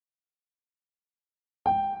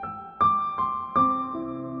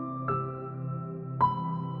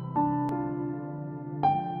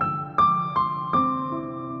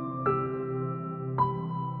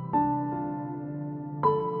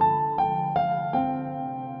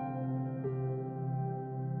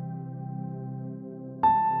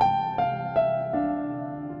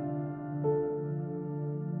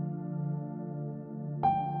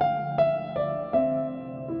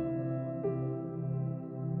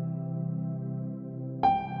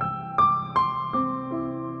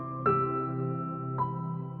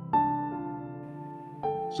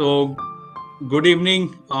So, good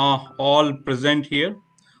evening, all present here,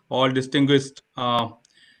 all distinguished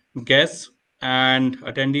guests and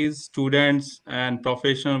attendees, students and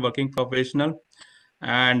professional, working professional,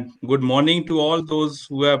 and good morning to all those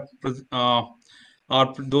who are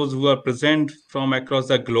those who are present from across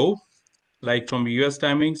the globe, like from US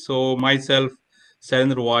timing. So, myself,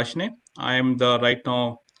 Sarendra Vashne, I am the right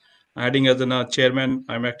now acting as a chairman.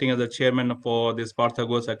 I'm acting as a chairman for this Partha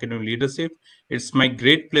Ghosh Academy Leadership. It's my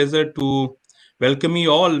great pleasure to welcome you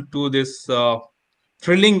all to this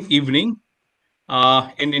thrilling evening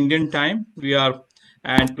in Indian time. We are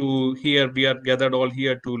gathered all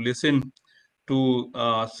here to listen to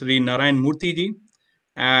Sri Narayan Murthy ji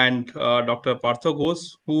and Dr. Partha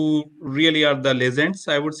Ghosh, who really are the legends,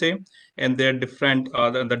 I would say, in their different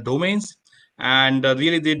the domains. And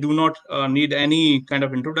really, they do not need any kind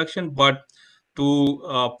of introduction. But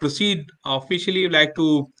to proceed officially, I'd like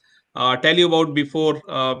to tell you about before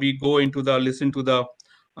we go into the listen to the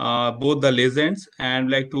both the legends,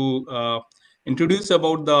 and like to introduce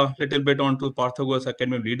about the little bit onto Partha Ghosh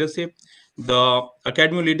Academy of Leadership. The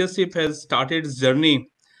Academy of Leadership has started its journey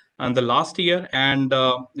in the last year, and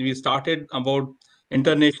we started the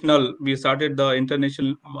international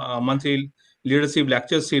monthly leadership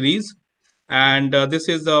lecture series, and this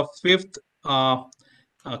is the fifth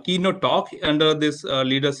keynote talk under this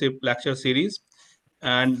leadership lecture series.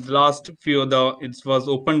 And last few it was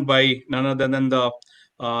opened by none other than the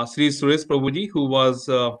Sri Suresh Prabhuji, who was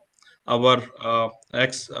our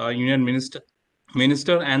ex union minister,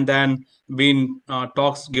 and then been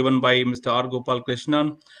talks given by Mr. R. Gopal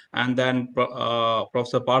Krishnan, and then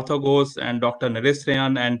Professor Partha Ghosh and Dr.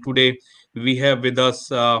 Narayana, and today we have with us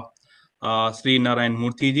Sri Narayan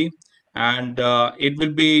Murthy ji, and it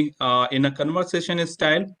will be in a conversation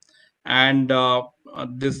style, and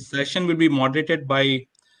this session will be moderated by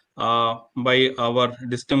our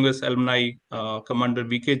distinguished alumni Commander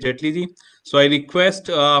V.K. Jetli ji. So I request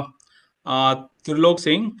Professor Trilok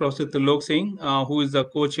Singh, who is the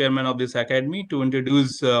co-chairman of this academy, to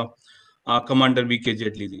introduce Commander V.K.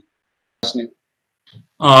 Jetli ji.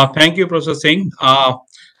 Thank you, Professor Singh.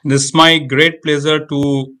 This is my great pleasure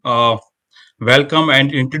to welcome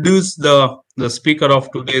and introduce the speaker of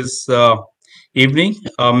today's evening,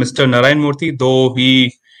 Mr. Narayan Murthy, though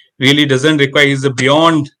he really doesn't require, he's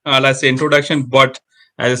beyond, let's say, introduction, but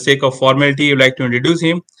as a sake of formality, I'd like to introduce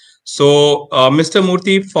him. So, Mr.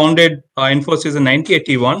 Murthy founded Infosys in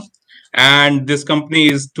 1981, and this company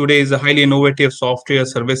is a highly innovative software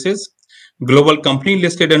services global company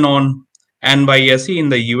listed on NYSE in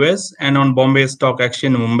the US and on Bombay Stock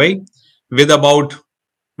Exchange in Mumbai, with about,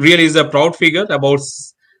 really is a proud figure, about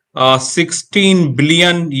 16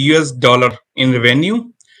 billion US dollar in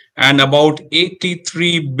revenue and about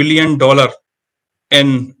 83 billion dollar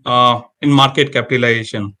in market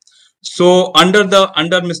capitalization. So under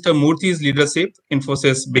Mr. Murthy's leadership,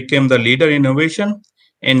 Infosys became the leader in innovation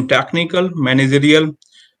in technical, managerial,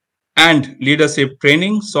 and leadership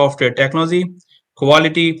training, software technology,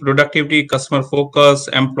 quality, productivity, customer focus,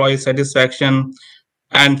 employee satisfaction,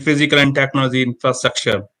 and physical and technology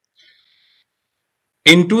infrastructure.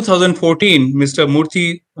 In 2014, Mr.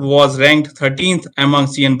 Murthy was ranked 13th among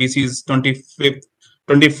CNBC's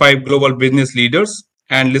 25 global business leaders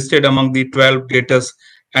and listed among the 12 greatest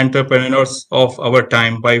entrepreneurs of our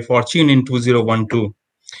time by Fortune in 2012.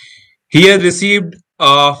 He has received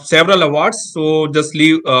several awards, so just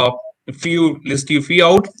list a few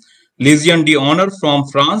out. Légion d'honneur from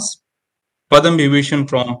France, Padma Vibhushan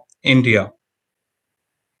from India.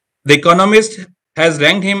 The Economist has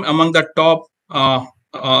ranked him among the top,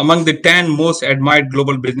 among the 10 most admired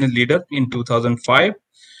global business leader in 2005.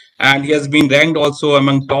 And he has been ranked also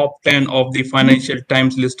among top 10 of the Financial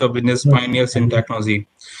Times list of business pioneers in technology.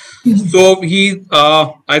 So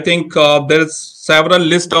I think there's several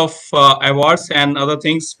list of awards and other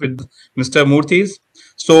things with Mr. Murthy's.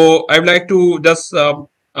 So I'd like to just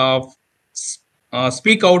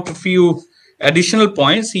speak out a few additional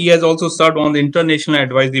points. He has also served on the international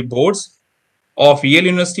advisory boards of Yale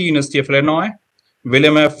University, University of Illinois,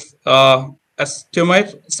 William F.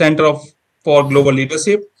 Estimate Center for Global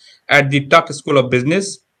Leadership at the Tuck School of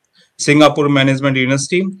Business, Singapore Management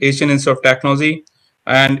University, Asian Institute of Technology,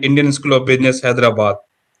 and Indian School of Business, Hyderabad.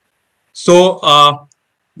 So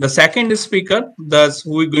the second speaker, thus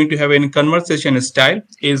who is going to have a conversation style,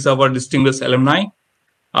 is our distinguished alumni,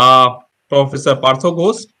 Professor Partha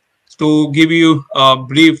Ghosh. To give you a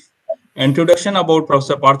brief introduction about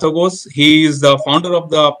Professor Partha Ghosh, he is the founder of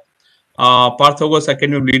the Partha Ghosh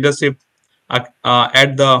Academy of Leadership at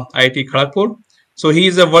the IIT Kharagpur. So he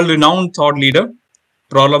is a world-renowned thought leader,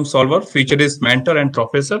 problem solver, futurist, mentor, and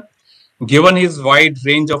professor. Given his wide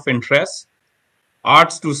range of interests,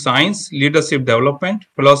 arts to science, leadership development,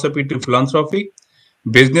 philosophy to philanthropy,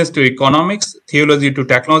 business to economics, theology to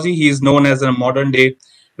technology, he is known as a modern day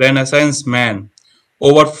Renaissance man.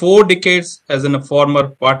 Over 4 decades as a former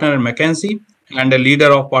partner at McKinsey and a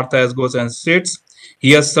leader of Partha Ghosh and States,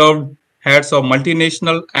 he has served heads of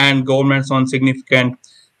multinational and governments on significant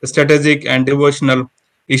strategic and devotional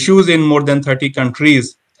issues in more than 30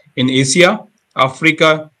 countries in Asia,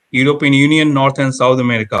 Africa, European Union, North and South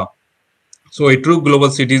America. So a true global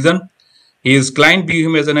citizen. His client view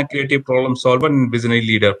him as a creative problem solver and visionary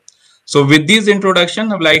leader. So with this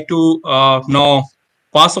introduction, I would like to now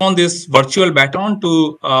pass on this virtual baton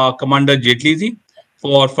to Commander Jetliji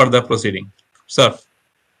for further proceeding. Sir.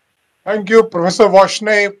 Thank you, Professor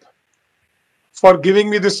Varshney, for giving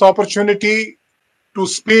me this opportunity to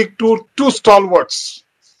speak to two stalwarts.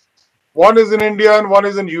 One is in India and one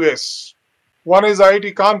is in US. One is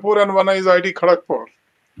IIT Kanpur and one is IIT Kharagpur.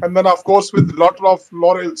 And then, of course, with a lot of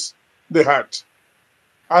laurels they had.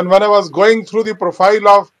 And when I was going through the profile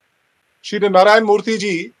of Shri Narayana Murthy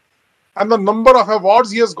ji and the number of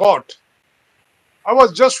awards he has got, I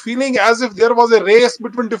was just feeling as if there was a race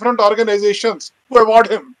between different organizations to award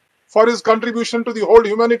him for his contribution to the whole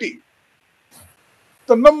humanity.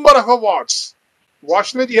 The number of awards.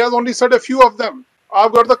 Varshney has only said a few of them.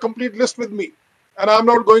 I've got the complete list with me. And I'm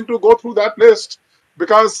not going to go through that list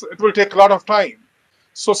because it will take a lot of time.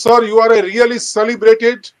 So, sir, you are a really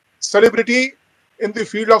celebrated celebrity in the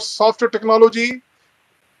field of software technology.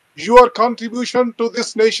 Your contribution to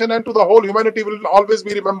this nation and to the whole humanity will always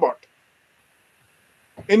be remembered.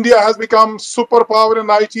 India has become superpower in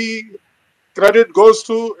IT. Credit goes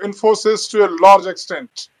to Infosys to a large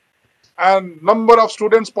extent. And number of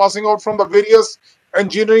students passing out from the various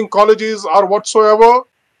engineering colleges or whatsoever,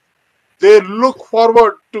 they look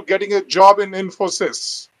forward to getting a job in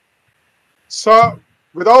Infosys. So,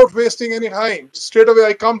 without wasting any time, straight away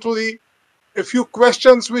I come to a few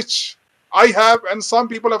questions which I have and some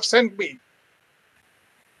people have sent me.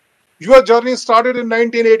 Your journey started in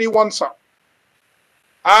 1981, sir.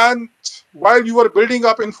 And while you were building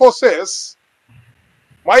up Infosys,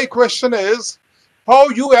 my question is how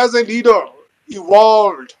you as a leader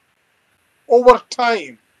evolved over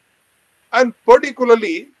time, and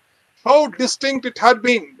particularly how distinct it had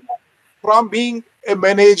been from being a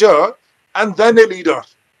manager and then a leader,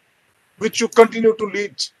 which you continue to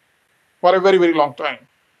lead for a very, very long time.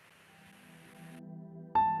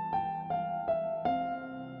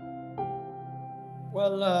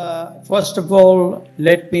 Well, first of all,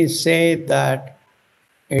 let me say that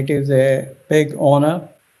it is a big honor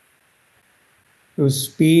to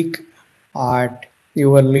speak at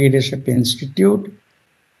your Leadership Institute,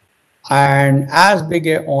 and as big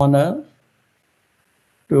an honor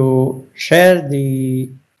to share the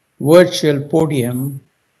virtual podium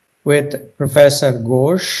with Professor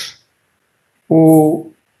Ghosh,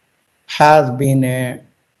 who has been a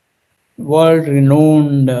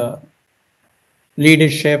world-renowned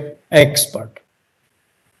leadership expert.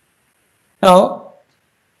 Now,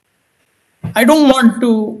 I don't want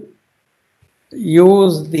to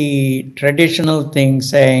use the traditional thing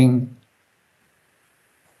saying,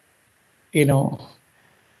 a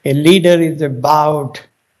leader is about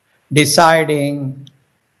deciding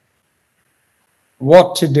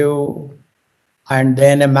what to do, and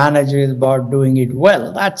then a manager is about doing it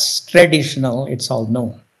well. That's traditional, it's all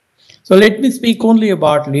known. So let me speak only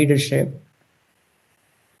about leadership.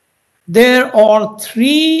 There are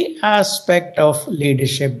three aspects of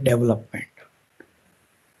leadership development.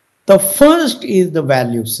 The first is the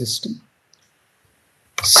value system.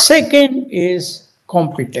 Second is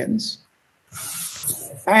competence.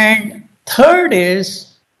 And third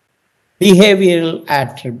is behavioral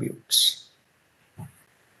attributes.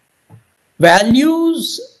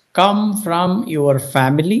 Values come from your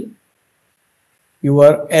family,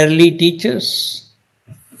 your early teachers,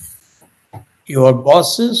 your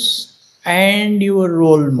bosses, and your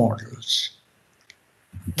role models.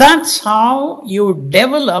 That's how you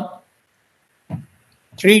develop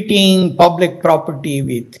treating public property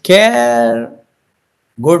with care,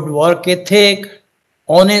 good work ethic,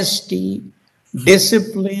 honesty,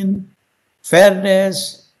 discipline,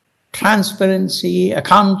 fairness, transparency,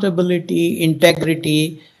 accountability,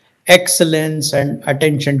 integrity, excellence, and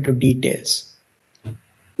attention to details.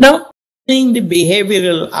 Now, in the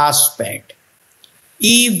behavioral aspect,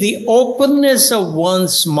 if the openness of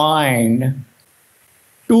one's mind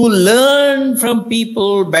to learn from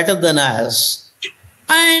people better than us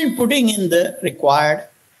and putting in the required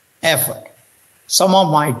effort. Some of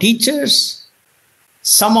my teachers,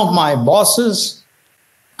 some of my bosses,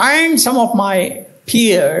 and some of my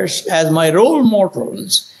peers as my role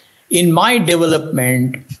models in my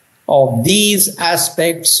development of these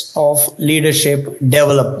aspects of leadership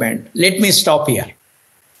development. Let me stop here.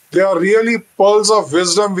 They are really pearls of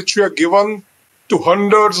wisdom which you are given to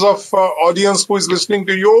hundreds of audience who is listening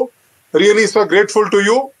to you. Really, sir, grateful to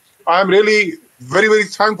you. I am really very, very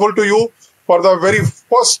thankful to you for the very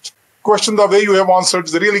first question, the way you have answered.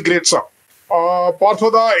 It's really great, sir.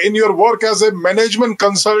 Partha, in your work as a management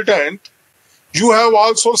consultant, you have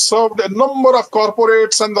also served a number of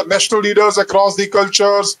corporates and the national leaders across the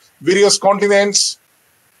cultures, various continents.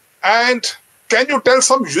 And can you tell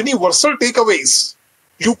some universal takeaways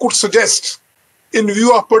you could suggest in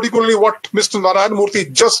view of particularly what Mr. Narayana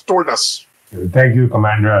Murthy just told us? Thank you,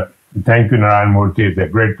 Commander. Thank you, Narayana Murthy. It's a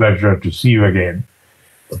great pleasure to see you again.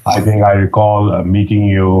 I think I recall meeting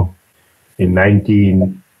you in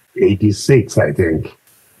 1986, I think.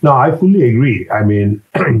 No, I fully agree. I mean,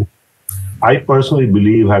 I personally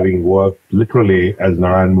believe, having worked literally, as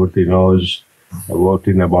Narayana Murthy knows, I worked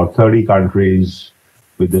in about 30 countries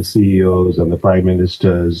with the CEOs and the prime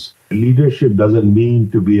ministers. Leadership doesn't mean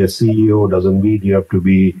to be a CEO, doesn't mean you have to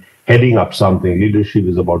be heading up something. Leadership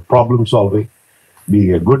is about problem solving,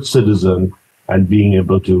 being a good citizen, and being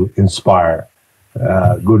able to inspire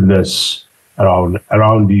goodness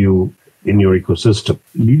around you in your ecosystem.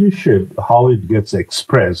 Leadership, how it gets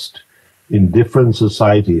expressed in different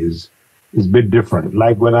societies, is a bit different.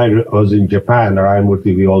 Like when I was in Japan, Narayana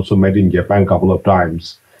Murthy, we also met in Japan a couple of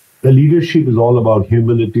times. The leadership is all about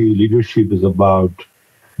humility. Leadership is about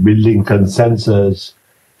building consensus.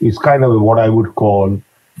 It's kind of what I would call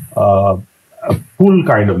a pull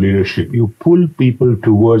kind of leadership. You pull people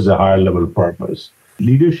towards a higher level purpose.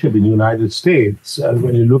 Leadership in the United States,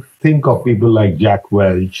 when you think of people like Jack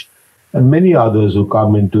Welch and many others who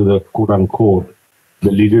come into the quote-unquote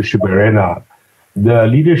the leadership arena, the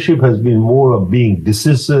leadership has been more of being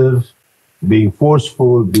decisive, being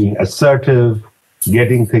forceful, being assertive,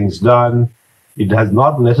 getting things done. It has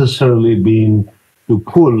not necessarily been to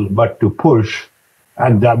pull, but to push,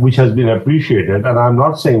 and that which has been appreciated. And I'm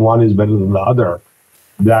not saying one is better than the other,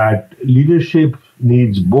 that leadership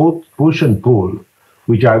needs both push and pull,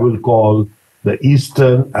 which I will call the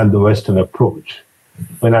Eastern and the Western approach.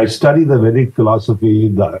 When I study the Vedic philosophy,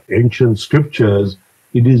 the ancient scriptures,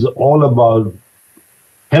 it is all about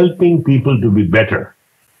helping people to be better.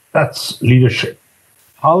 That's leadership.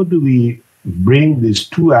 How do we bring these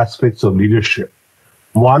two aspects of leadership?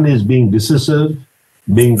 One is being decisive,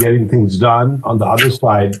 getting things done. On the other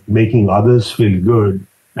side, making others feel good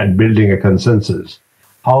and building a consensus.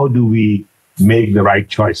 How do we make the right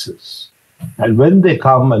choices? And when they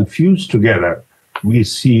come and fuse together, we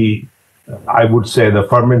see, I would say, the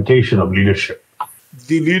fermentation of leadership.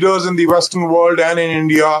 The leaders in the Western world and in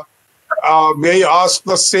India, may I ask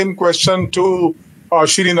the same question to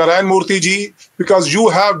Shri Narayana Murthy ji, because you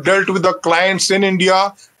have dealt with the clients in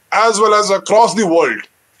India as well as across the world.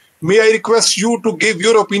 May I request you to give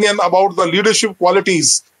your opinion about the leadership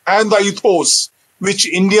qualities and the ethos which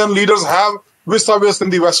Indian leaders have vis-a-vis in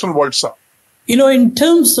the Western world, sir? You know, in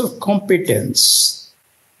terms of competence,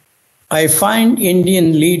 I find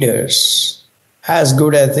Indian leaders as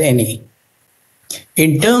good as any.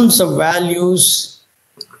 In terms of values,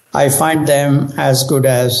 I find them as good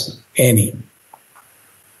as any.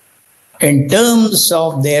 In terms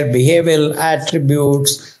of their behavioral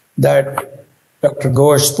attributes that Dr.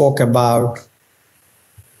 Ghosh spoke about,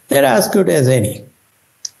 they're as good as any.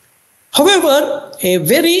 However, a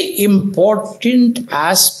very important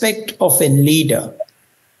aspect of a leader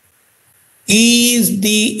is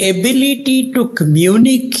the ability to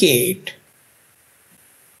communicate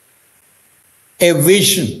a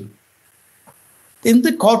vision. In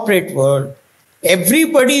the corporate world,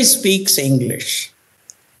 everybody speaks English.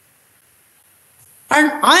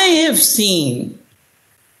 And I have seen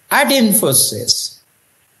at Infosys,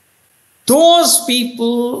 those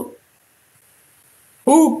people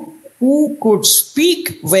who could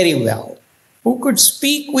speak very well, who could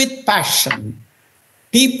speak with passion,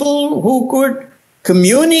 people who could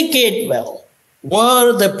communicate well,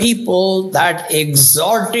 were the people that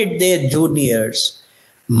exalted their juniors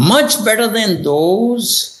much better than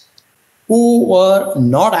those who were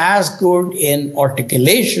not as good in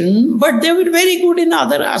articulation, but they were very good in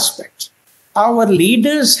other aspects. Our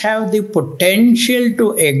leaders have the potential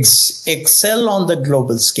to excel on the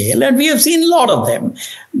global scale, and we have seen a lot of them.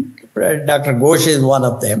 Dr. Ghosh is one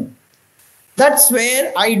of them. That's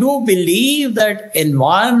where I do believe that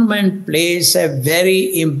environment plays a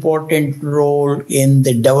very important role in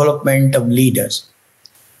the development of leaders.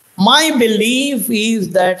 My belief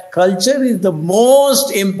is that culture is the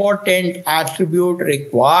most important attribute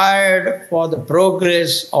required for the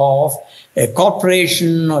progress of a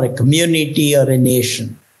corporation or a community or a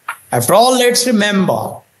nation. After all, let's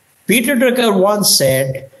remember, Peter Drucker once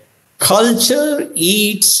said, culture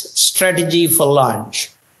eats strategy for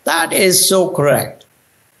lunch. That is so correct.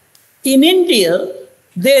 In India,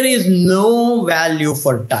 there is no value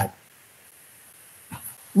for time.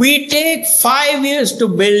 We take 5 years to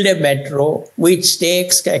build a metro, which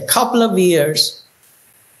takes a couple of years.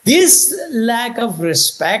 This lack of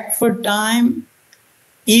respect for time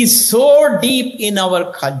is so deep in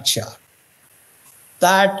our culture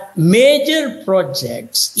that major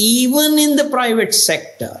projects, even in the private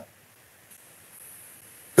sector,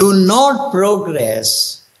 do not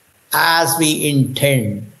progress as we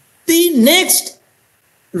intend. The next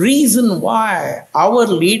reason why our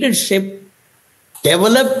leadership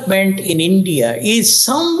development in India is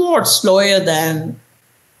somewhat slower than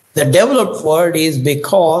the developed world is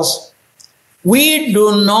because we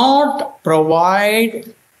do not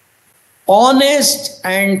provide honest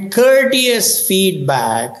and courteous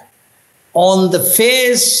feedback on the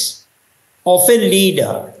face of a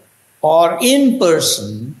leader or in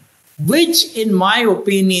person, which in my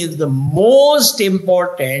opinion is the most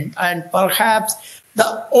important and perhaps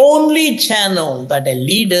the only channel that a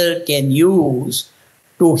leader can use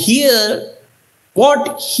to hear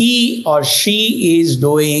what he or she is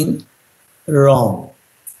doing wrong.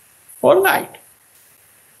 All right.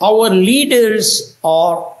 Our leaders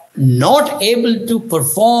are not able to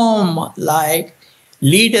perform like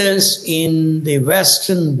leaders in the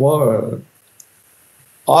Western world,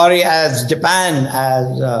 or as Japan,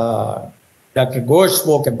 as Dr. Ghosh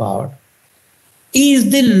spoke about,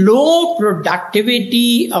 is the low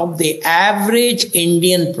productivity of the average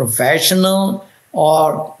Indian professional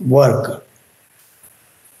or worker.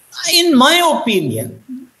 In my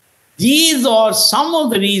opinion, these are some of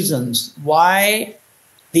the reasons why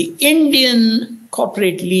the Indian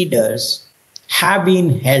corporate leaders have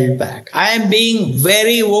been held back. I am being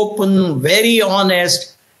very open, very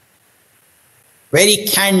honest, very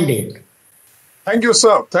candid. Thank you,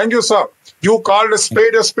 sir. Thank you, sir. You called a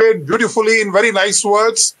spade beautifully in very nice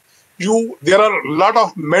words. There are a lot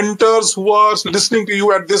of mentors who are listening to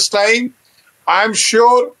you at this time. I'm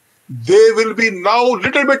sure they will be now a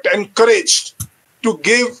little bit encouraged to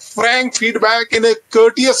give frank feedback in a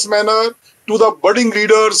courteous manner to the budding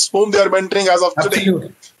leaders whom they are mentoring as of today.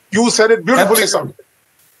 Absolutely. You said it beautifully, Absolutely. sir.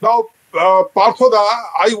 Now, Parthoda,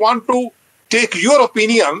 I want to take your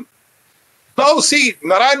opinion. Now, see,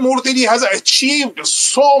 Narayana Murthy ji has achieved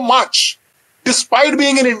so much despite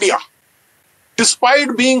being in India.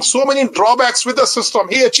 Despite being so many drawbacks with the system,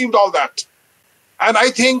 he achieved all that. And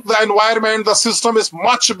I think the environment, the system is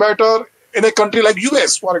much better in a country like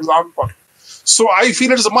US, for example. So I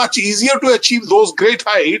feel it's much easier to achieve those great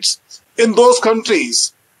heights in those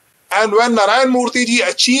countries. And when Narayana Murthy ji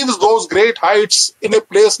achieves those great heights in a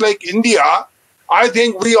place like India, I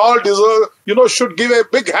think we all deserve, should give a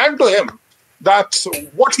big hand to him. That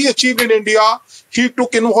what he achieved in India, he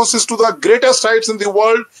took Infosys to the greatest heights in the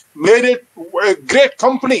world, made it a great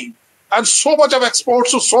company, and so much of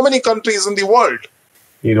exports to so many countries in the world.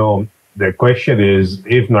 The question is,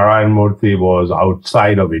 if Narayana Murthy was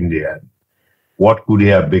outside of India, what could he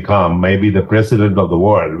have become? Maybe the president of the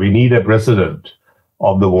world. We need a president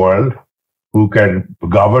of the world who can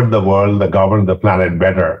govern the world, govern the planet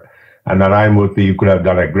better. And Narayana Murthy, you could have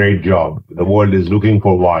done a great job. The world is looking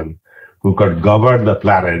for one who could govern the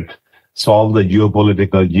planet, solve the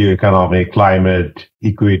geopolitical, geoeconomic, climate,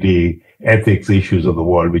 equity, ethics issues of the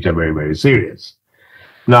world, which are very, very serious.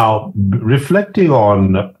 Now, reflecting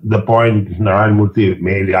on the point Narayana Murthy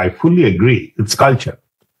made, I fully agree. It's culture.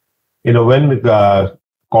 When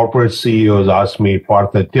corporate CEOs ask me,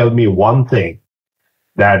 Partha, tell me one thing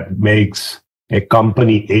that makes a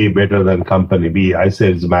company A better than company B, I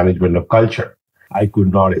say it's management of culture. I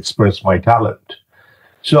could not express my talent.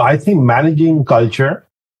 So I think managing culture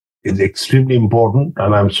is extremely important,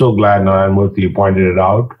 and I'm so glad Narayana Murthy pointed it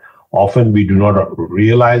out. Often we do not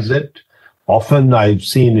realize it. Often I've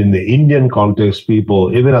seen in the Indian context,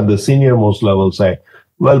 people, even at the senior most level, say,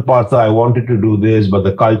 well, Partha, I wanted to do this, but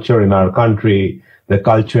the culture in our country, the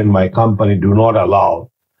culture in my company do not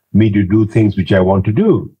allow me to do things which I want to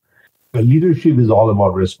do. The leadership is all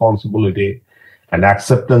about responsibility and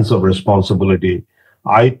acceptance of responsibility.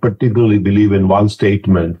 I particularly believe in one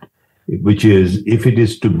statement, which is, if it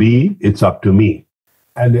is to be, it's up to me.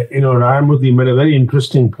 And, Narayana Murthy made a very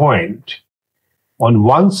interesting point. On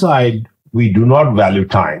one side, we do not value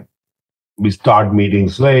time. We start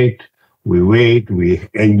meetings late, we wait, we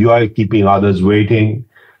enjoy keeping others waiting.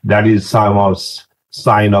 That is somehow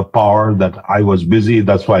sign of power that I was busy,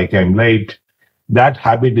 that's why I came late. That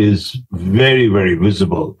habit is very, very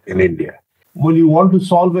visible in India. When you want to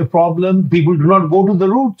solve a problem, people do not go to the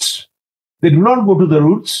roots. They do not go to the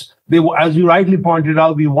roots. They, as you rightly pointed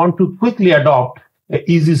out, we want to quickly adopt an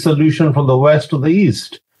easy solution from the west to the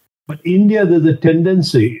east. But India, there's a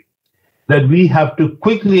tendency that we have to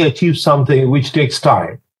quickly achieve something which takes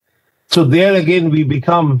time. So there again, we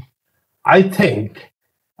become, I think,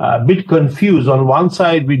 a bit confused. On one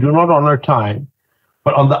side, we do not honor time,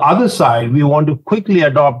 but on the other side, we want to quickly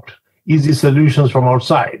adopt easy solutions from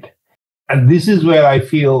outside. And this is where I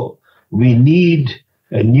feel we need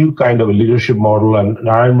a new kind of a leadership model, and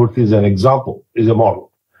Narayana Murthy is an example, is a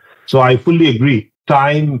model. So I fully agree.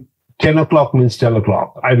 Time, 10 o'clock means 10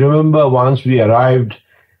 o'clock. I remember once we arrived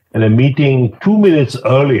in a meeting 2 minutes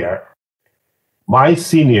earlier. My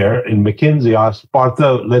senior in McKinsey asked,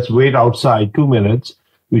 Partha, let's wait outside 2 minutes.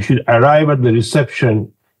 We should arrive at the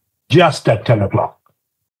reception just at 10 o'clock.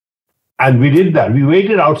 And we did that. We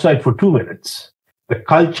waited outside for 2 minutes. The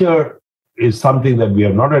culture is something that we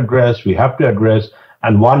have not addressed, we have to address.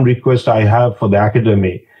 And one request I have for the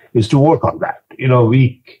academy is to work on that. You know,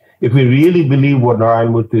 if we really believe what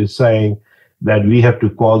Narayana Murthy is saying, that we have to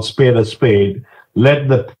call spade a spade, let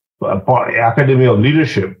the Academy of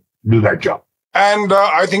Leadership do that job. And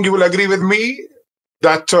I think you will agree with me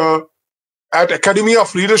that at Academy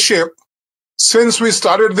of Leadership, since we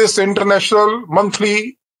started this international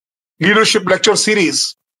monthly leadership lecture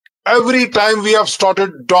series, every time we have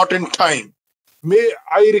started dot in time. May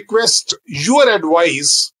I request your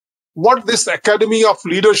advice what this Academy of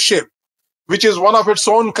Leadership, which is one of its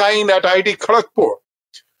own kind at IIT Kharagpur,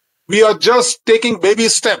 we are just taking baby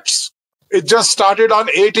steps. It just started on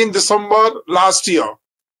 18 December last year.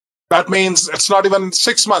 That means it's not even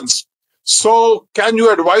 6 months. So can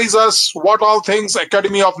you advise us what all things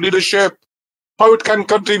Academy of Leadership, how it can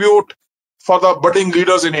contribute for the budding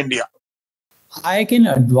leaders in India? I can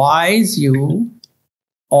advise you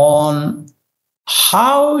on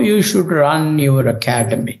how you should run your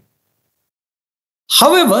academy.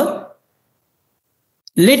 However,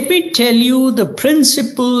 let me tell you the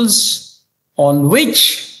principles on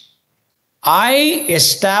which I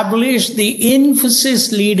established the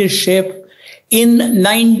Infosys leadership in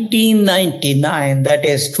 1999, that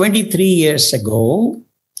is 23 years ago.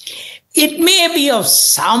 It may be of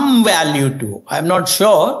some value too, I'm not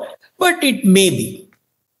sure, but it may be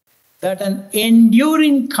that an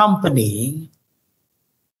enduring company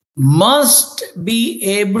must be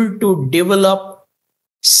able to develop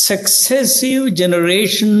successive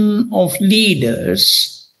generation of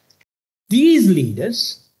leaders. These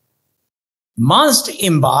leaders must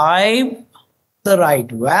imbibe the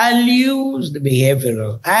right values, the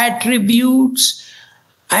behavioral attributes,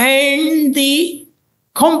 and the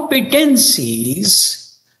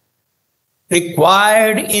competencies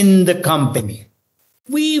required in the company.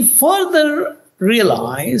 We further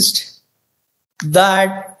realized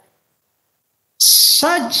that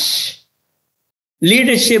such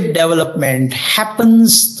leadership development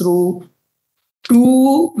happens through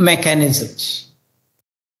two mechanisms.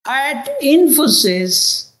 At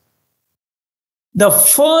Infosys, the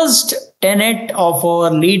first tenet of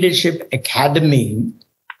our leadership academy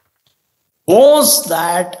was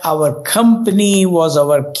that our company was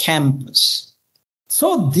our campus.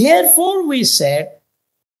 So therefore we said,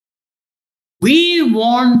 we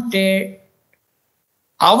wanted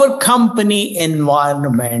our company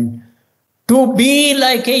environment to be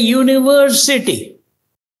like a university.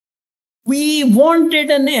 We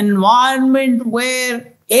wanted an environment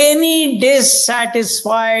where any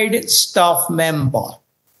dissatisfied staff member,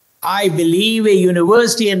 I believe a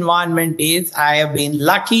university environment is, I have been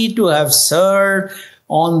lucky to have served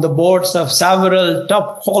on the boards of several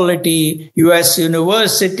top quality US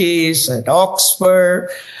universities at Oxford,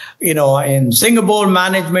 in Singapore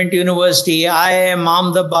Management University, IIM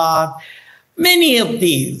Ahmedabad, many of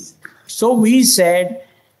these. So we said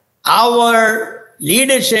our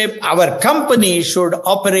leadership, our company should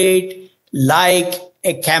operate like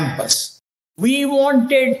a campus. We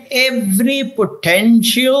wanted every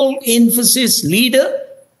potential Infosys leader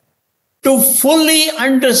to fully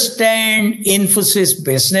understand Infosys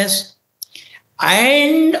business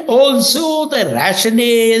and also the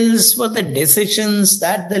rationales for the decisions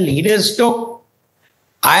that the leaders took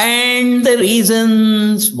and the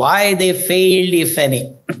reasons why they failed, if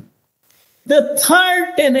any. The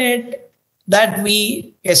third tenet that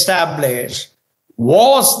we established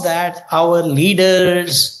was that our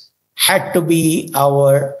leaders had to be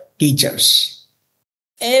our teachers.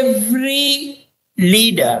 Every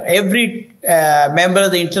leader, every member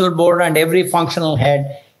of the internal board and every functional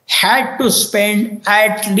head had to spend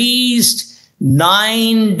at least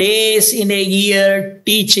 9 days in a year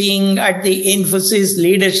teaching at the Infosys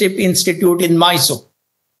Leadership Institute in Mysore.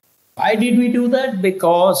 Why did we do that?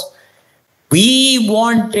 Because we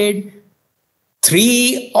wanted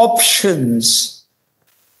 3 options.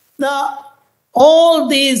 Now, all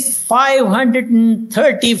these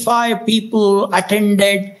 535 people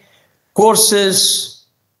attended courses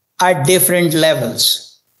at different levels.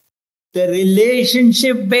 The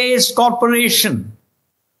relationship-based corporation,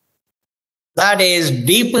 that is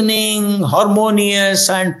deepening harmonious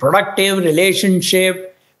and productive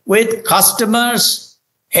relationship with customers,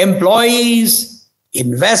 employees,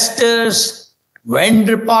 investors,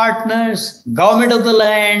 vendor partners, government of the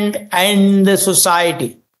land, and the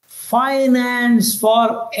society. Finance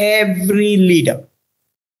for every leader.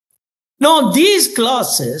 Now, these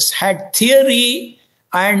classes had theory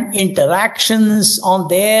and interactions on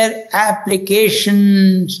their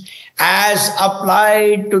applications as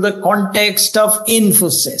applied to the context of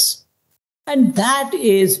Infosys. And that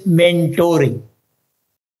is mentoring.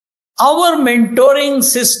 Our mentoring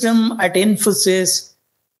system at Infosys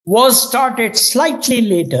was started slightly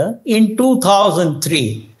later in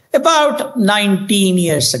 2003, about 19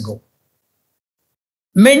 years ago.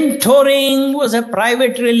 Mentoring was a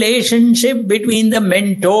private relationship between the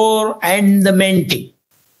mentor and the mentee.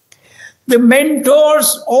 The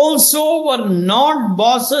mentors also were not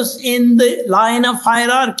bosses in the line of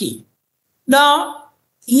hierarchy. Now,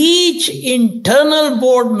 each internal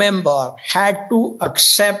board member had to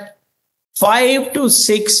accept 5 to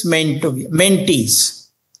 6 mentees.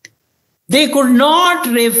 They could not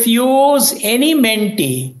refuse any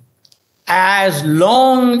mentee as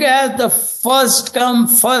long as the first come,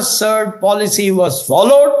 first served policy was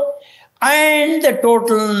followed and the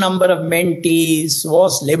total number of mentees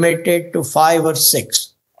was limited to 5 or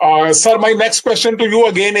 6. Sir, my next question to you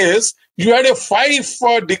again is, you had a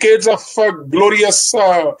 5 decades of glorious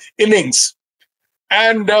innings.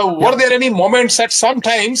 And were there any moments at some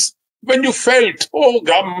times when you felt, oh,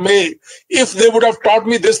 gamme, if they would have taught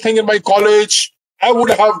me this thing in my college, I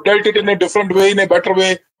would have dealt it in a different way, in a better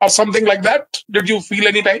way, or something like that? Did you feel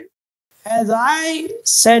any time? As I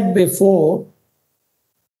said before,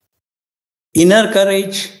 inner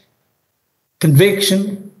courage,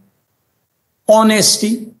 conviction,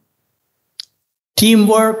 honesty,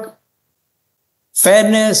 teamwork,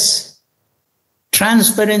 fairness,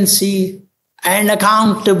 transparency, and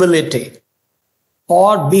accountability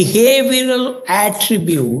are behavioral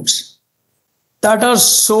attributes that are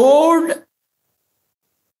sold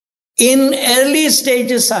in early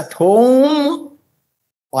stages at home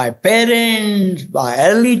by parents, by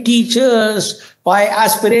early teachers, by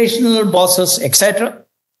aspirational bosses, etc.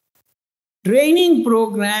 Training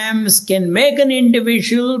programs can make an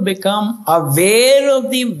individual become aware of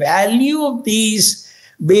the value of these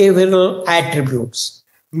behavioral attributes.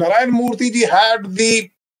 Narayana Murthy ji had the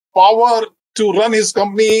power to run his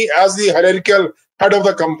company as the hierarchical head of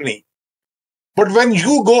the company. But when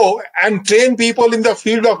you go and train people in the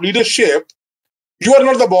field of leadership, you are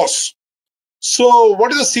not the boss. So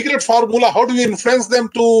what is the secret formula? How do you influence them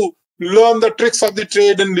to learn the tricks of the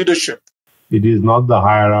trade and leadership? It is not the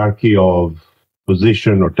hierarchy of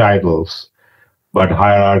position or titles, but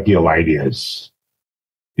hierarchy of ideas.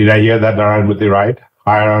 Did I hear that, Narayana Murthy, right?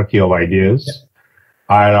 Hierarchy of ideas,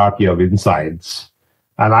 hierarchy of insights.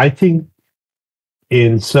 And I think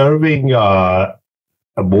in serving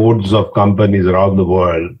boards of companies around the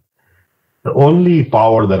world, the only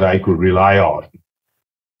power that I could rely on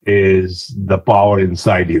is the power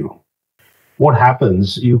inside you. What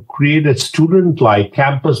happens, you create a student-like,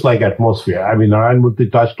 campus-like atmosphere. I mean, Narayana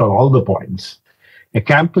Murthy touched on all the points. A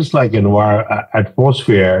campus-like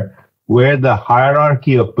atmosphere where the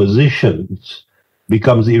hierarchy of positions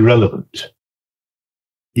becomes irrelevant.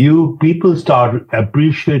 People start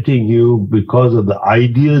appreciating you because of the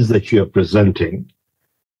ideas that you're presenting.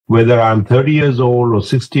 Whether I'm 30 years old or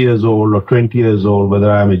 60 years old or 20 years old,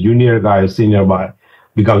 whether I'm a junior guy or senior guy,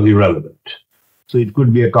 becomes irrelevant. So it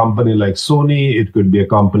could be a company like Sony, it could be a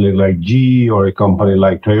company like GE or a company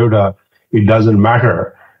like Toyota. It doesn't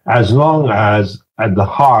matter as long as at the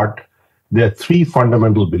heart, there are 3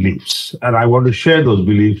 fundamental beliefs. And I want to share those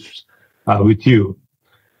beliefs with you.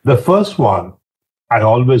 The first one, I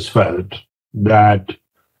always felt that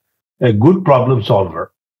a good problem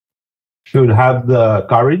solver should have the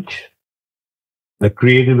courage, the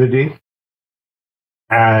creativity,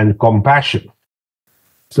 and compassion.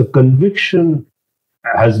 So conviction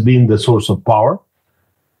has been the source of power.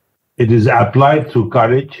 It is applied through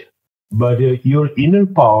courage, but your inner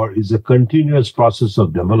power is a continuous process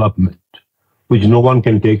of development, which no one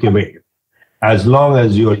can take away. as long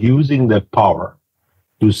as you're using that power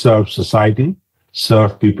to serve society,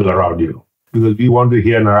 serve people around you. Because we want to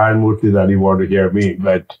hear Narayana Murthy than you want to hear me.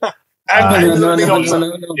 But And No, this no, is me no, also. no,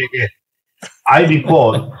 no, no. I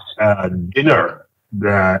recall dinner,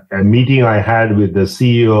 a meeting I had with the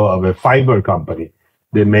CEO of a fiber company.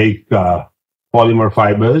 They make polymer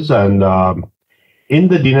fibers. And in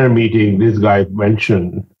the dinner meeting, this guy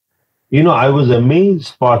mentioned, I was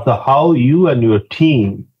amazed, Partha, how you and your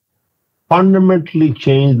team fundamentally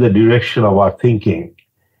changed the direction of our thinking.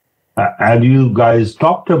 And you guys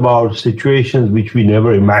talked about situations which we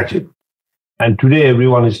never imagined. And today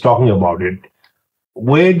everyone is talking about it.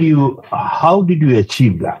 How did you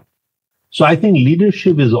achieve that? So I think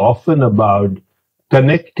leadership is often about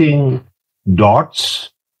connecting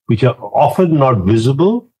dots, which are often not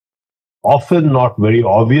visible, often not very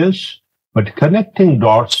obvious, but connecting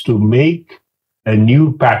dots to make a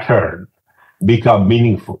new pattern become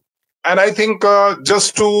meaningful. And I think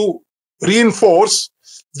just to reinforce,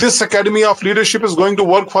 this Academy of Leadership is going to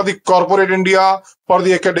work for the corporate India, for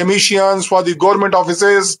the academicians, for the government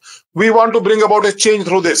offices. We want to bring about a change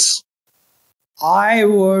through this. I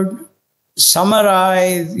would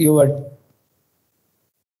summarize your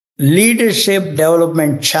leadership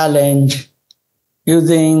development challenge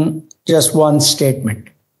using just one statement.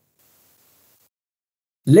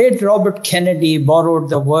 Late Robert Kennedy borrowed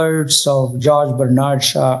the words of George Bernard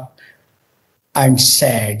Shaw and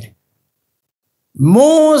said,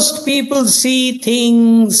 "Most people see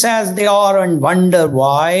things as they are and wonder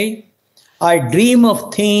why. I dream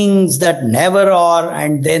of things that never are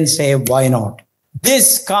and then say, why not?"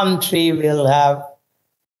 This country will have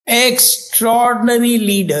extraordinary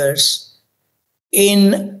leaders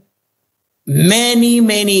in many,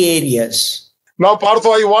 many areas. Now, Partha,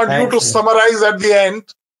 I want Thank you to you. summarize at the end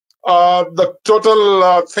the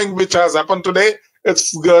total thing which has happened today.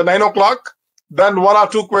 It's 9 o'clock. Then one or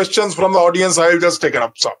two questions from the audience. I'll just take it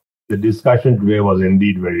up, sir. The discussion today was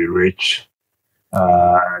indeed very rich.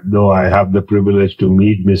 Though I have the privilege to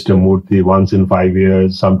meet Mr. Murthy once in 5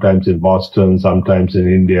 years, sometimes in Boston, sometimes in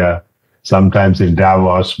India, sometimes in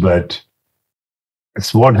Davos. But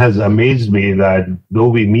it's what has amazed me that though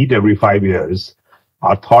we meet every 5 years,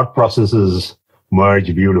 our thought processes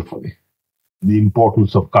merge beautifully. The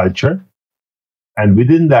importance of culture. And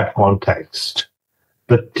within that context,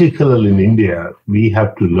 particularly in India, we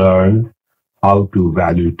have to learn how to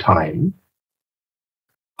value time,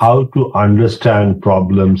 how to understand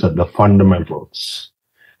problems at the fundamentals,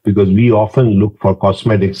 because we often look for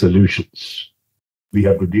cosmetic solutions. We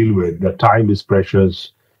have to deal with that time is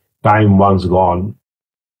precious, time once gone,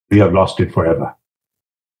 we have lost it forever.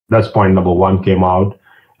 That's point number one came out,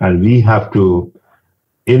 and we have to,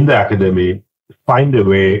 in the academy, find a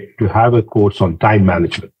way to have a course on time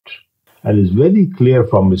management. And it's very clear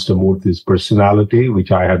from Mr. Murthy's personality,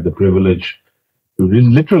 which I had the privilege to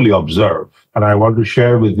literally observe. And I want to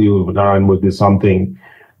share with you, Narayana Murthy, something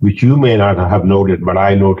which you may not have noted, but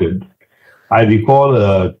I noted. I recall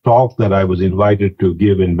a talk that I was invited to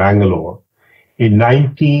give in Bangalore in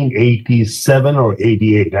 1987 or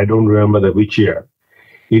 88. I don't remember which year.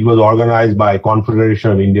 It was organized by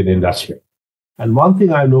Confederation of Indian Industry. And one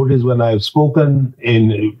thing I noticed when I've spoken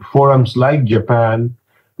in forums like Japan,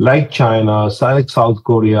 like China, like South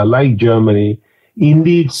Korea, like Germany,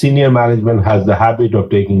 indeed, senior management has the habit of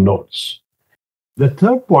taking notes. The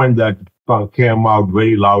third point that came out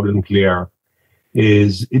very loud and clear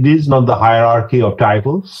is it is not the hierarchy of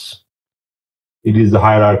titles, it is the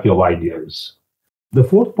hierarchy of ideas. The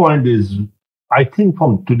fourth point is, I think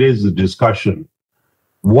from today's discussion,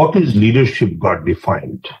 what is leadership got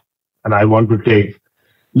defined? And I want to take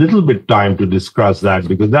a little bit time to discuss that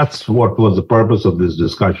because that's what was the purpose of this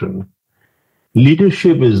discussion.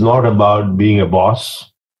 Leadership is not about being a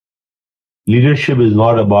boss. Leadership is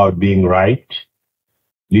not about being right.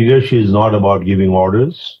 Leadership is not about giving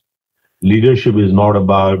orders. Leadership is not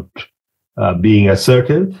about being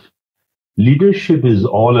assertive. Leadership is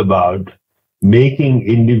all about making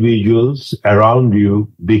individuals around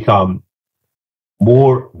you become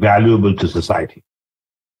more valuable to society.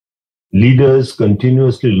 Leaders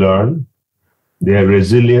continuously learn, they're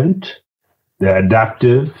resilient, they're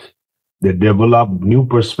adaptive, they develop new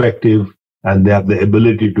perspective, and they have the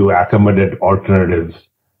ability to accommodate alternative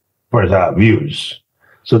views.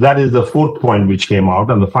 So that is the fourth point which came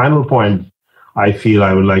out. And the final point I feel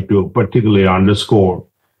I would like to particularly underscore,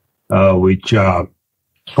 which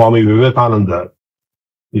Swami Vivekananda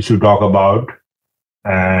used to talk about,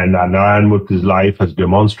 and Narayana Murthy's life has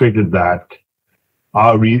demonstrated that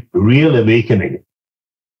our real awakening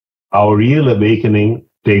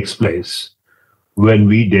takes place when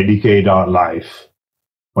we dedicate our life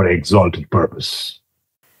for exalted purpose.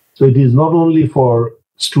 So it is not only for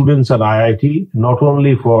students at IIT, not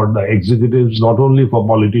only for the executives, not only for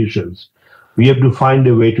politicians. We have to find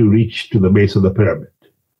a way to reach to the base of the pyramid.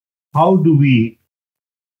 How do we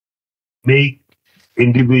make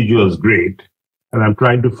individuals great? And I'm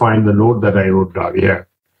trying to find the note that I wrote down here.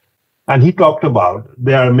 And he talked about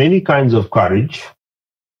there are many kinds of courage: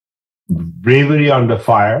 bravery under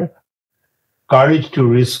fire, courage to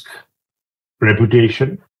risk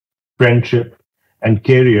reputation, friendship, and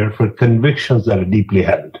career for convictions that are deeply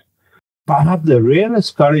held. Perhaps the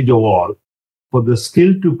rarest courage of all, for the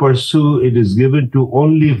skill to pursue it is given to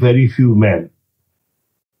only very few men.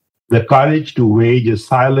 The courage to wage a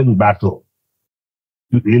silent battle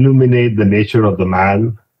to illuminate the nature of the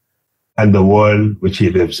man and the world which he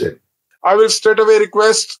lives in. I will straight away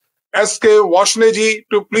request S.K. Vashneji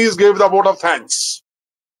to please give the vote of thanks.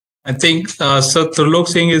 I think Sir Trilok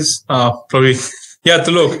Singh is probably. Yeah,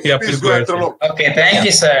 Trilok. Yeah, please go ahead. Trilok. Okay, thank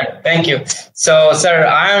you, sir. Thank you. So, sir,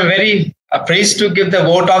 I am very pleased to give the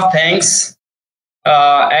vote of thanks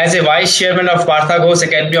as a Vice Chairman of Partha Ghosh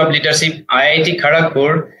Academy of Leadership, IIT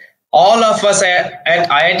Kharagpur. All of us at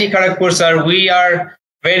IIT Kharagpur, sir, we are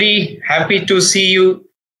very happy to see you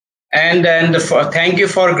and thank you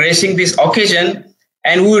for gracing this occasion.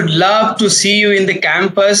 And we would love to see you in the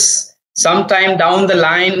campus sometime down the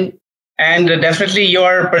line. And definitely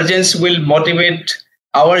your presence will motivate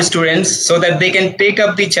our students so that they can take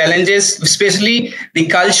up the challenges, especially the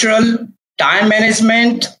cultural, time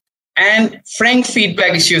management, and frank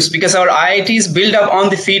feedback issues, because our IIT is built up on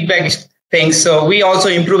the feedback things. So we also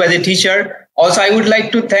improve as a teacher. Also, I would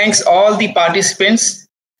like to thank all the participants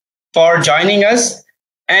for joining us.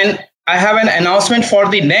 And I have an announcement for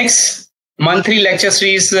the next monthly lecture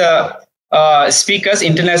series speakers,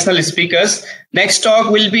 international speakers. Next talk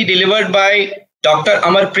will be delivered by Dr.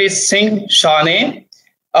 Amarpreet Singh Shane,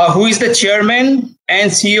 who is the chairman and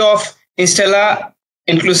CEO of Instella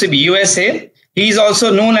Inclusive USA. He is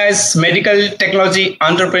also known as medical technology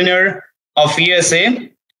entrepreneur of USA,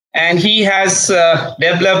 and he has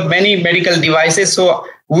developed many medical devices. So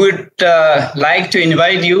we would like to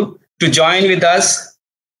invite you to join with us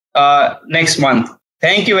next month.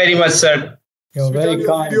 Thank you very much, sir. You're very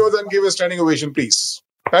kind. Videos and give a standing ovation, please.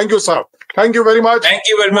 Thank you, sir. Thank you very much. Thank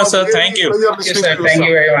you very much, sir. Thank you. Thank you, sir. Thank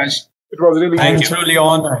you very much. It was really I'm good. truly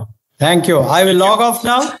honored. Thank you. I will log off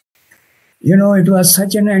now. You know, it was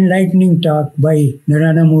such an enlightening talk by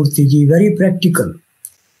Narayana Murthy ji, very practical,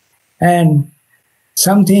 and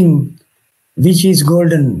something which is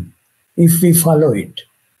golden if we follow it.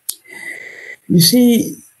 You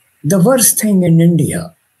see, the worst thing in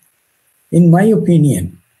India, in my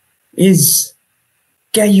opinion, is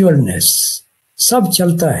casualness. Sab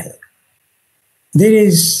chalta hai. There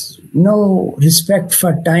is no respect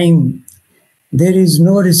for time. There is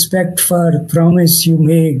no respect for promise you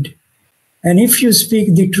made. And if you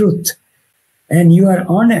speak the truth and you are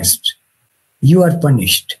honest, you are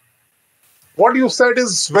punished. What you said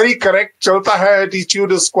is very correct. Chalta hai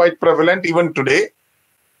attitude is quite prevalent even today.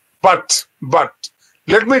 But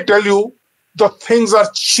let me tell you, the things are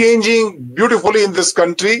changing beautifully in this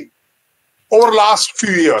country over last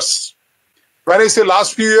few years. When I say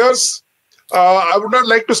last few years, I would not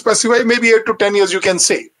like to specify, maybe 8 to 10 years you can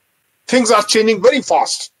say. Things are changing very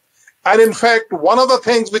fast. And in fact, one of the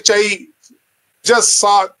things which I just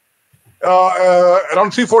saw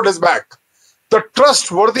around 3-4 days back, the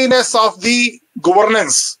trustworthiness of the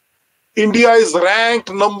governance. India is ranked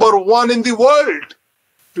 #1 in the world.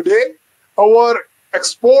 Today, our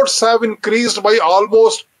exports have increased by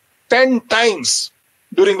almost 10 times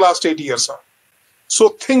during last 8 years. So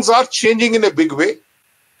things are changing in a big way.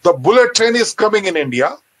 The bullet train is coming in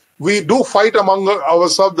India. We do fight among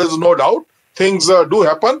ourselves, there's no doubt. Things do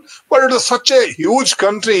happen, but it is such a huge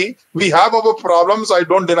country. We have our problems, I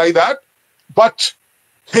don't deny that. But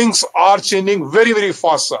things are changing very, very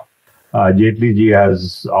fast, sir. Jaitley ji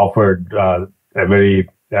has offered a very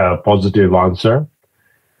positive answer.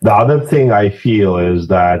 The other thing I feel is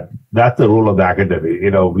that that's the role of the academy.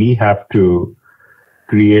 You know, we have to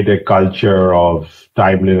create a culture of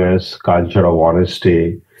timeliness, culture of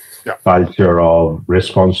honesty, culture of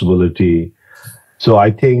responsibility. So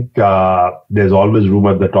I think there's always room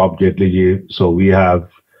at the top, Jaitley ji. So we have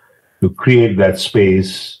to create that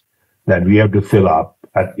space that we have to fill up,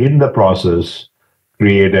 and in the process,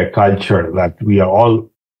 create a culture that we are all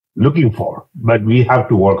looking for, but we have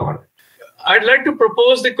to work on it. I'd like to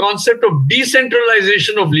propose the concept of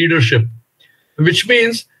decentralization of leadership, which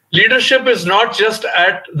means leadership is not just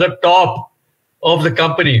at the top of the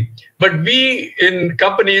company, but we in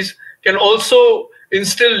companies can also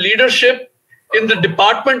instill leadership in the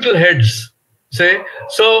departmental heads say.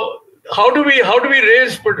 So how do we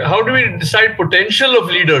decide potential of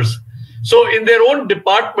leaders? So in their own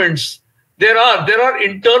departments, there are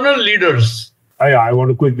internal leaders. I want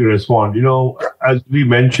to quickly respond. As we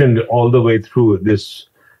mentioned all the way through this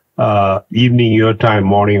evening your time,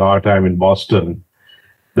 morning our time in Boston,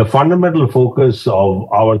 the fundamental focus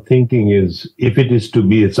of our thinking is, if it is to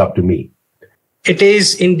be, it's up to me. It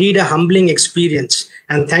is indeed a humbling experience.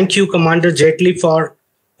 And thank you, Commander Jetli, for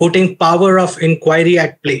putting power of inquiry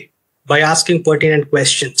at play by asking pertinent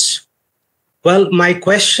questions. Well, my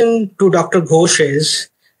question to Dr. Ghosh is,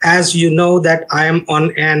 as you know that I am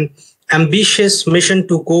on an ambitious mission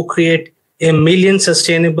to co-create 1 million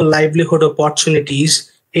sustainable livelihood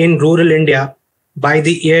opportunities in rural India by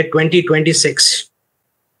the year 2026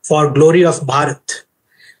 for glory of Bharat.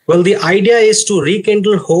 Well, the idea is to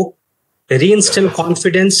rekindle hope, reinstill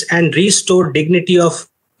confidence, and restore dignity of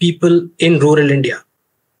people in rural India.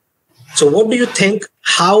 So what do you think,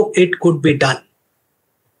 how it could be done?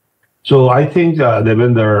 So I think,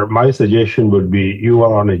 Devinder, my suggestion would be, you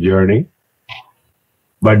are on a journey,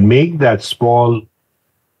 but make that small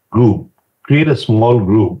group, create a small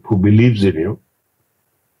group who believes in you,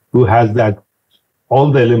 who has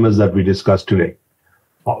all the elements that we discussed today.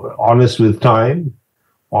 Honest with time,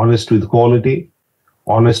 honest with quality,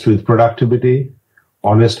 honest with productivity,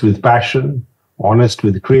 honest with passion, honest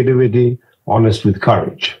with creativity, honest with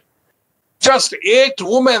courage. Just 8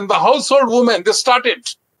 women, the household women, they started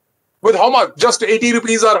with how much? Just 80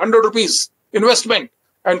 rupees or 100 rupees investment.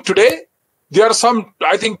 And today, they are some,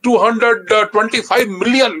 I think, $225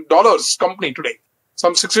 million company today,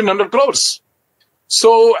 some 1,600 crores.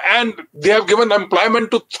 So, and they have given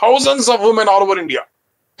employment to thousands of women all over India.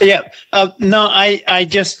 Yeah. No, I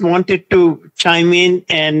just wanted to chime in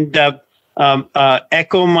and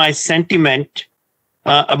echo my sentiment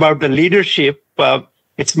about the leadership.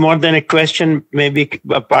 It's more than a question, maybe,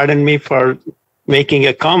 pardon me for making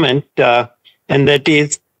a comment, and that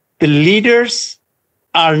is, the leaders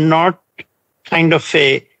are not kind of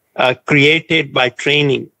created by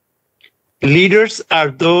training. Leaders are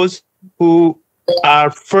those who are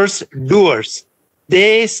first doers.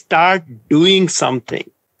 They start doing something.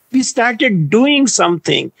 We started doing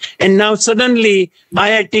something, and now suddenly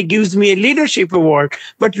IIT gives me a leadership award.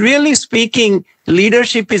 But really speaking,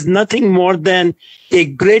 leadership is nothing more than a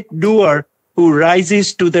great doer who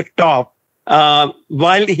rises to the top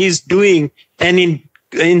while he's doing, and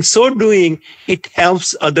in so doing, it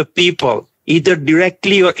helps other people, either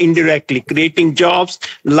directly or indirectly, creating jobs,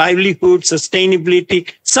 livelihood,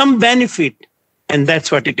 sustainability, some benefit. And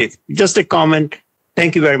that's what it is. Just a comment.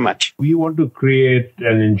 Thank you very much. We want to create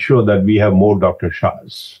and ensure that we have more Dr.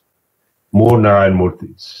 Shahs, more Narayana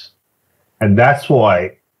Murthis. And that's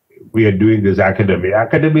why we are doing this academy.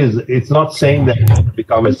 Academy it's not saying that you have to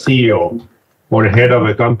become a CEO or a head of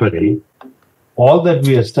a company. All that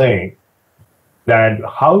we are saying that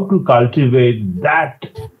how to cultivate that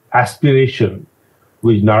aspiration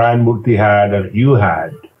which Narayana Murthy had and you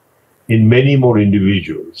had in many more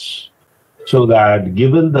individuals. So that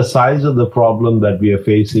given the size of the problem that we are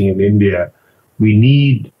facing in India, we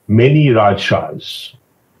need many Raj Shahs,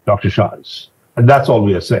 Dr. Shahs. And that's all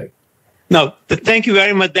we are saying. No, thank you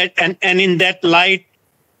very much. And in that light.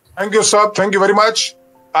 Thank you, sir. Thank you very much.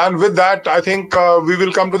 And with that, I think we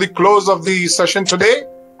will come to the close of the session today.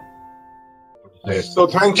 So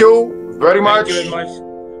thank you very much. Thank you very much.